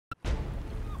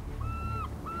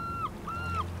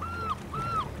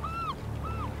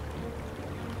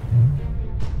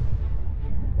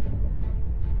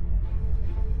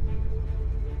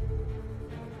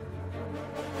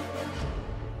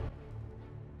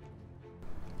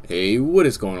Hey, what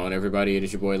is going on, everybody? It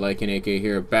is your boy Lycan AK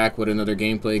here, back with another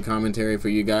gameplay commentary for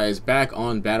you guys, back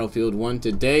on Battlefield 1.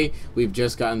 Today, we've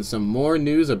just gotten some more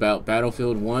news about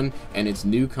Battlefield 1 and its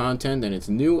new content and its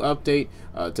new update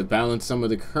to balance some of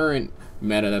the current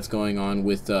meta that's going on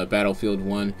with Battlefield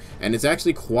 1, and it's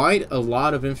actually quite a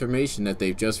lot of information that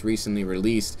they've just recently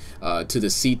released to the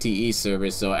CTE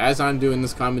service. So as I'm doing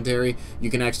this commentary, you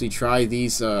can actually try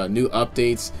these new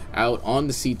updates out on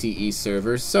the CTE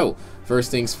server. So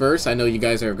first things first, I know you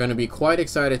guys are going to be quite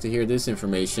excited to hear this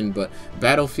information, but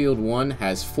Battlefield 1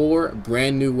 has 4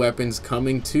 brand new weapons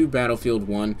coming to Battlefield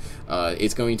 1.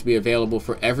 It's going to be available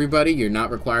for everybody. You're not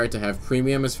required to have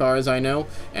premium as far as I know,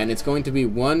 and it's going to be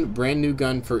 1 brand new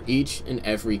gun for each and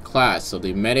every class. So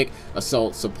the medic,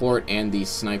 assault, support, and the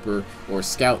sniper or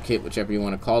scout kit, whichever you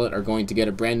want to call it, are going to get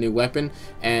a brand new weapon.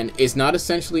 And it's not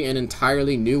essentially an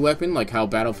entirely new weapon like how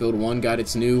Battlefield 1 got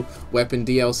its new weapon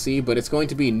DLC, but it's going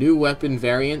to be new weapon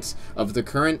variants of the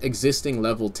current existing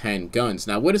level 10 guns.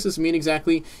 Now, what does this mean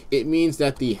exactly? It means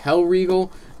that the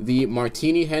Hellriegel, the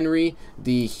Martini Henry,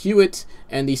 the Hewitt,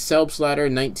 and the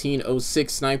Selbstlader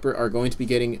 1906 sniper are going to be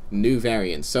getting new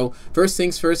variants. So first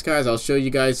things first, guys, I'll show you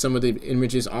guys some of the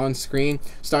images on screen.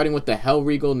 Starting with the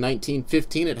Hellriegel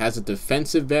 1915, it has a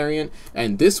defensive variant,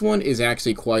 and this one is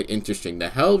actually quite interesting. The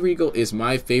Hellriegel is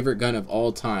my favorite gun of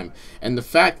all time, and the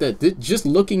fact that just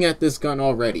looking at this gun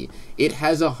already, it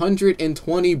has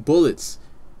 120 bullets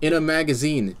in a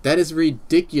magazine. That is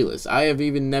ridiculous. I have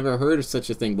even never heard of such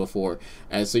a thing before.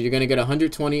 And so you're going to get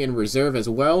 120 in reserve as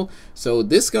well. So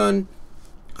this gun,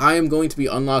 I am going to be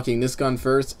unlocking this gun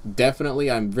first. Definitely,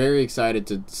 I'm very excited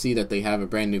to see that they have a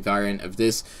brand new variant of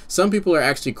this. Some people are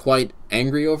actually quite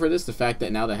angry over this, the fact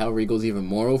that now the Hellriegel is even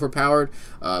more overpowered,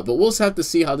 but we'll just have to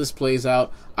see how this plays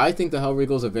out. I think the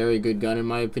Hellriegel is a very good gun in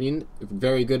my opinion,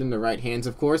 very good in the right hands,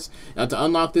 of course. Now, to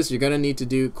unlock this, you're going to need to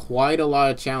do quite a lot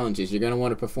of challenges. You're going to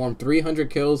want to perform 300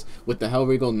 kills with the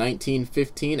Hellriegel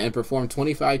 1915 and perform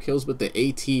 25 kills with the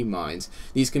AT mines.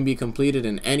 These can be completed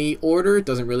in any order, it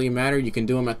doesn't really matter. You can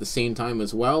do them at the same time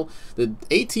as well. The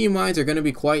AT mines are going to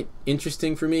be quite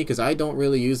interesting for me because I don't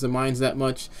really use the mines that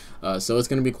much, so it's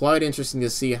going to be quite interesting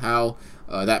to see how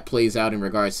that plays out in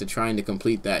regards to trying to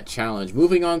complete that challenge.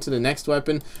 Moving on to the next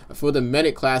weapon, for the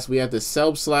medic class, we have the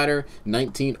Selbstlader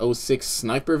 1906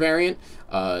 sniper variant.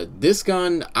 This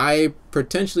gun I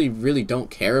potentially really don't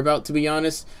care about, to be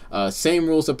honest. Same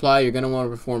rules apply. You're going to want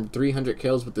to perform 300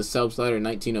 kills with the Selbstlader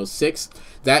 1906.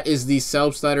 That is the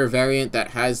Selbstlader variant that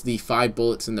has the 5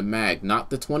 bullets in the mag, not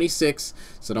the 26,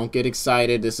 so don't get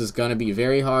excited. This is going to be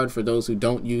very hard for those who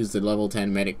don't use the level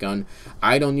 10 medic gun.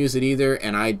 I don't use it either,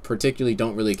 and I particularly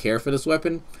don't really care for this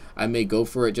weapon. I may go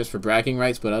for it just for bragging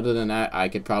rights, but other than that, I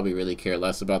could probably really care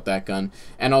less about that gun.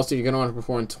 And also, you're going to want to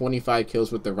perform 25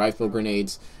 kills with the rifle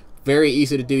grenades. Very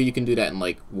easy to do. You can do that in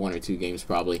like 1 or 2 games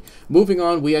probably. Moving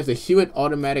on, we have the Hewitt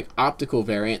automatic optical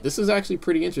variant. This is actually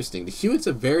pretty interesting. The Hewitt's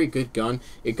a very good gun.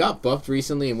 It got buffed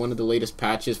recently in one of the latest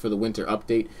patches for the winter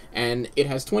update, and it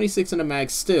has 26 in the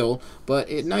mag still, but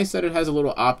it's nice that it has a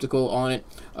little optical on it.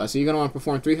 So you're going to want to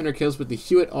perform 300 kills with the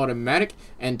Hewitt automatic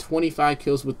and 25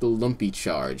 kills with the Lumpy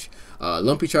charge.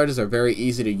 Lumpy charges are very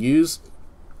easy to use.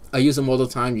 I use them all the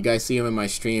time. You guys see them in my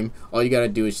stream. All you gotta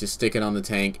do is just stick it on the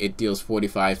tank. It deals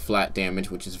 45 flat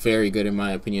damage, which is very good in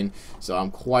my opinion. So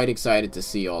I'm quite excited to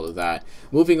see all of that.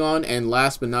 Moving on, and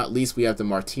last but not least, we have the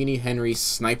Martini Henry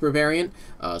sniper variant.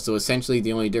 So essentially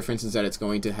the only difference is that it's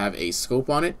going to have a scope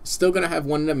on it. Still gonna have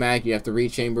 1 in the mag. You have to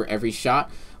rechamber every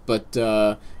shot, but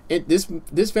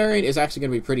this variant is actually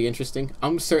going to be pretty interesting.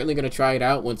 I'm certainly going to try it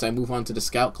out once I move on to the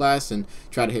scout class and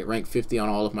try to hit rank 50 on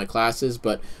all of my classes.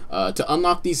 But to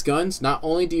unlock these guns, not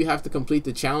only do you have to complete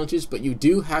the challenges, but you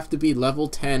do have to be level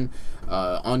 10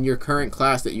 on your current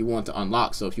class that you want to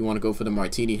unlock. So if you want to go for the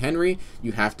Martini Henry,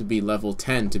 you have to be level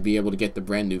 10 to be able to get the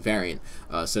brand new variant.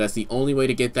 So that's the only way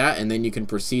to get that, and then you can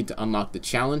proceed to unlock the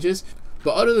challenges.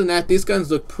 But other than that, these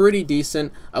guns look pretty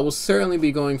decent. I will certainly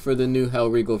be going for the new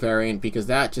Hellriegel variant because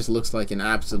that just looks like an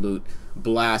absolute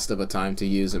blast of a time to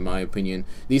use in my opinion.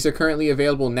 These are currently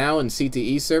available now in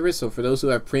CTE service, so for those who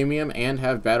have premium and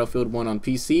have Battlefield 1 on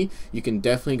PC, you can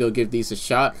definitely go give these a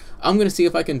shot. I'm going to see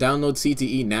if I can download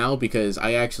CTE now because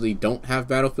I actually don't have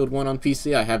Battlefield 1 on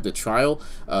PC. I have the trial,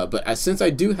 but since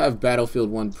I do have Battlefield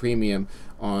 1 premium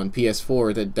on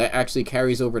PS4, that actually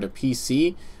carries over to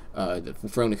PC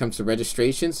for when it comes to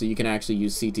registration, so you can actually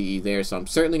use CTE there. So I'm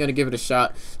certainly going to give it a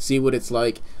shot, see what it's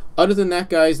like. Other than that,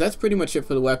 guys, that's pretty much it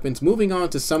for the weapons. Moving on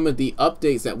to some of the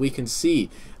updates that we can see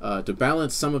to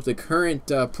balance some of the current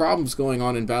problems going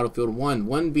on in Battlefield 1,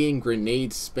 one being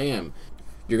grenade spam.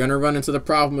 You're going to run into the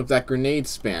problem of that grenade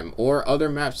spam or other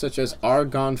maps such as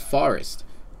Argonne Forest.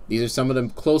 These are some of the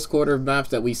close quarter maps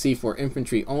that we see for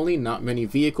infantry only. Not many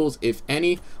vehicles, if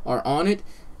any, are on it.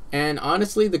 And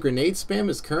honestly, the grenade spam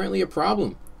is currently a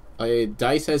problem.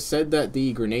 DICE has said that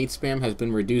the grenade spam has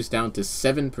been reduced down to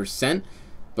 7%,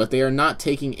 but they are not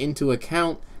taking into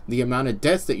account the amount of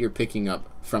deaths that you're picking up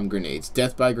from grenades.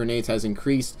 Death by grenades has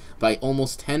increased by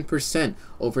almost 10%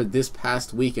 over this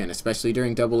past weekend, especially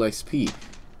during double XP.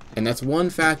 And that's one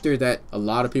factor that a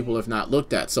lot of people have not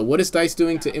looked at. So what is DICE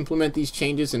doing to implement these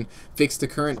changes and fix the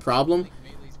current problem?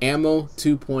 Ammo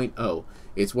 2.0.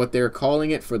 It's what they're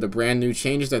calling it for the brand new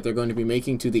changes that they're going to be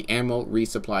making to the ammo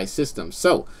resupply system.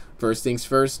 So first things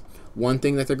first, one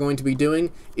thing that they're going to be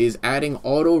doing is adding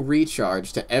auto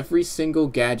recharge to every single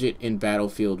gadget in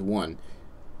Battlefield 1.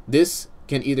 This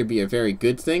can either be a very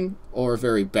good thing or a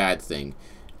very bad thing.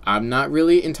 I'm not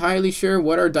really entirely sure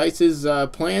what are DICE's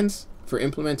plans for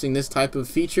implementing this type of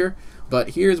feature,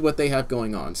 but here's what they have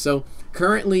going on. So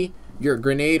currently your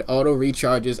grenade auto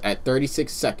recharges at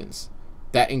 36 seconds.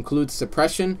 That includes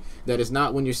suppression. That is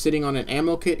not when you're sitting on an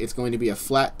ammo kit. It's going to be a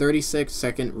flat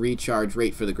 36-second recharge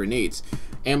rate for the grenades.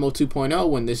 Ammo 2.0,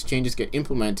 when these changes get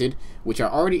implemented, which are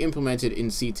already implemented in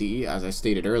CTE, as I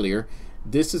stated earlier,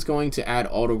 this is going to add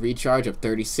auto recharge of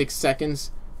 36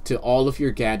 seconds to all of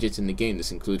your gadgets in the game.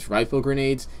 This includes rifle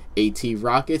grenades, AT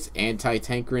rockets,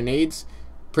 anti-tank grenades,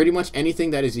 pretty much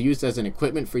anything that is used as an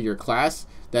equipment for your class.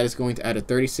 That is going to add a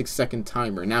 36-second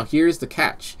timer. Now here's the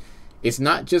catch. It's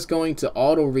not just going to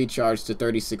auto recharge to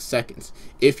 36 seconds.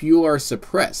 If you are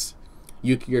suppressed,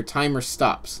 your timer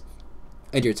stops,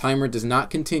 and your timer does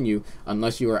not continue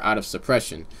unless you are out of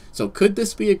suppression. So could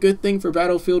this be a good thing for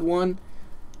Battlefield 1?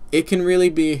 It can really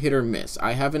be a hit or miss.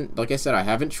 I haven't, like I said, I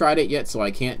haven't tried it yet, so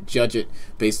I can't judge it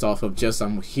based off of just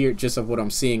of what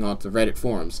I'm seeing on the Reddit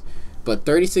forums. But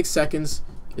 36 seconds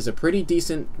is a pretty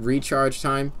decent recharge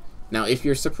time. Now, if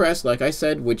you're suppressed, like I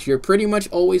said, which you're pretty much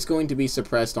always going to be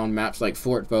suppressed on maps like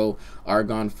Fort Vaux,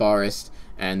 Argonne Forest,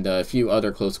 and a few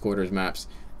other close quarters maps,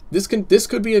 this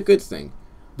could be a good thing.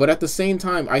 But at the same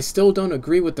time, I still don't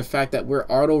agree with the fact that we're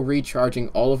auto recharging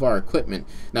all of our equipment.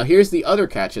 Now, here's the other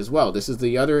catch as well. This is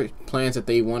the other plans that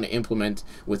they want to implement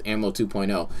with Ammo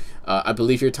 2.0. I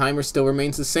believe your timer still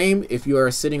remains the same if you are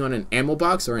sitting on an ammo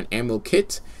box or an ammo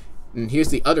kit. And here's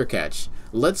the other catch.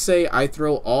 Let's say I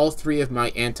throw all 3 of my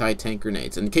anti-tank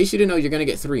grenades. In case you didn't know, you're going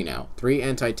to get 3 now. 3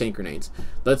 anti-tank grenades.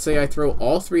 Let's say I throw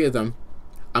all 3 of them.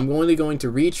 I'm only going to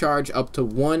recharge up to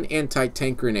 1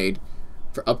 anti-tank grenade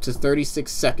for up to 36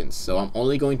 seconds. So I'm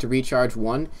only going to recharge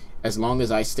 1 as long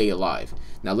as I stay alive.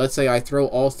 Now let's say I throw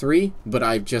all 3, but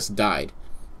I've just died.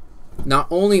 Not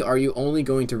only are you only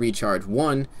going to recharge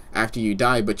 1 after you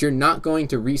die, but you're not going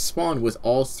to respawn with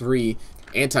all 3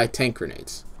 anti-tank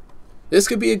grenades. This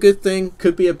could be a good thing,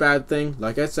 could be a bad thing.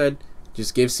 Like I said,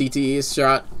 just give CTE a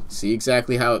shot, see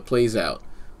exactly how it plays out.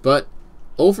 But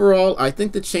overall, I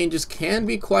think the changes can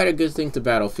be quite a good thing to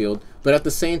Battlefield, but at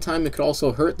the same time, it could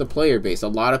also hurt the player base. A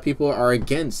lot of people are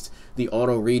against the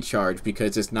auto recharge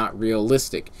because it's not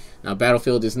realistic. Now,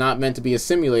 Battlefield is not meant to be a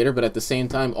simulator, but at the same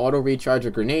time, auto recharge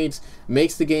of grenades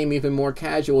makes the game even more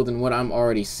casual than what I'm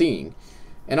already seeing.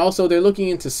 And also, they're looking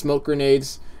into smoke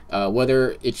grenades.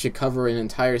 Whether it should cover an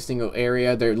entire single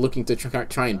area. They're looking to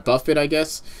try and buff it, I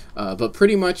guess. But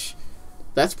pretty much,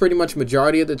 that's pretty much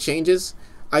majority of the changes.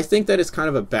 I think that it's kind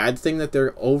of a bad thing that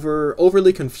they're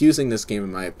overly confusing this game,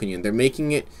 in my opinion. They're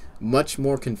making it much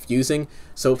more confusing.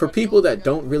 So for people that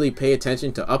don't really pay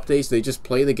attention to updates, they just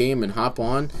play the game and hop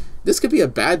on, this could be a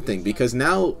bad thing, because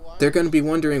now they're going to be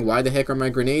wondering, why the heck are my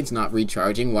grenades not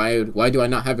recharging? Why do I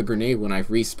not have a grenade when I've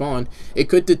respawned? It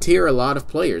could deter a lot of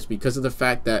players because of the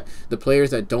fact that the players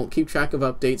that don't keep track of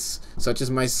updates, such as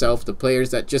myself, the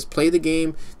players that just play the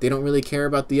game, they don't really care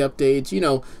about the updates, you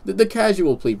know, the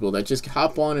casual people that just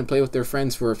hop on and play with their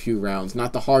friends for a few rounds,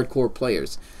 not the hardcore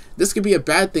players. This could be a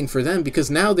bad thing for them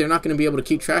because now they're not going to be able to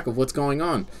keep track of what's going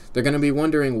on. They're going to be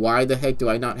wondering, why the heck do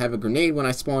I not have a grenade when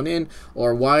I spawn in?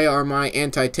 Or why are my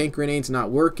anti-tank grenades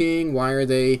not working? Why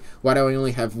do I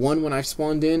only have 1 when I've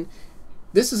spawned in?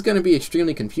 This is going to be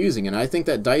extremely confusing, and I think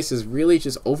that DICE is really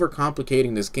just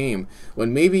overcomplicating this game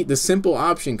when maybe the simple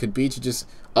option could be to just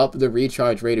up the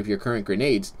recharge rate of your current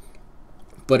grenades.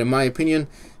 But in my opinion,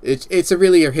 it's a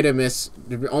really a hit or miss.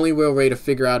 The only real way to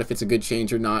figure out if it's a good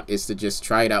change or not is to just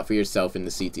try it out for yourself in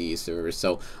the CTE server.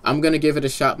 So I'm going to give it a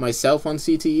shot myself on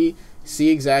CTE, see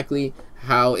exactly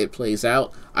how it plays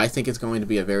out. I think it's going to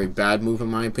be a very bad move in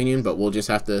my opinion, but we'll just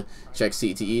have to check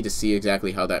CTE to see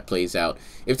exactly how that plays out.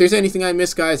 If there's anything I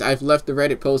missed, guys, I've left the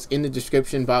Reddit post in the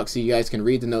description box so you guys can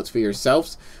read the notes for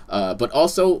yourselves. But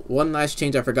also, one last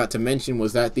change I forgot to mention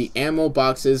was that the ammo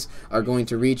boxes are going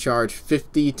to recharge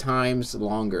 50 times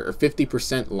longer, or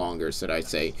 50% longer, should I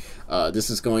say. This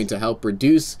is going to help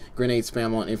reduce grenade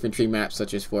spam on infantry maps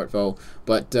such as Fort Vaux.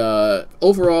 But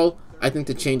overall, I think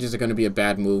the changes are going to be a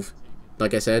bad move.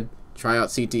 Like I said, try out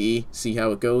CTE, see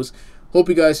how it goes. Hope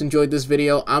you guys enjoyed this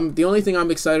video. The only thing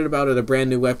I'm excited about are the brand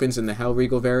new weapons in the Hell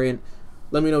Regal variant.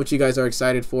 Let me know what you guys are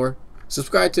excited for.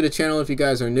 Subscribe to the channel if you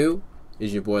guys are new. This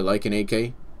is your boy Like an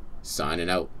AK, signing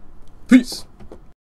out. Peace!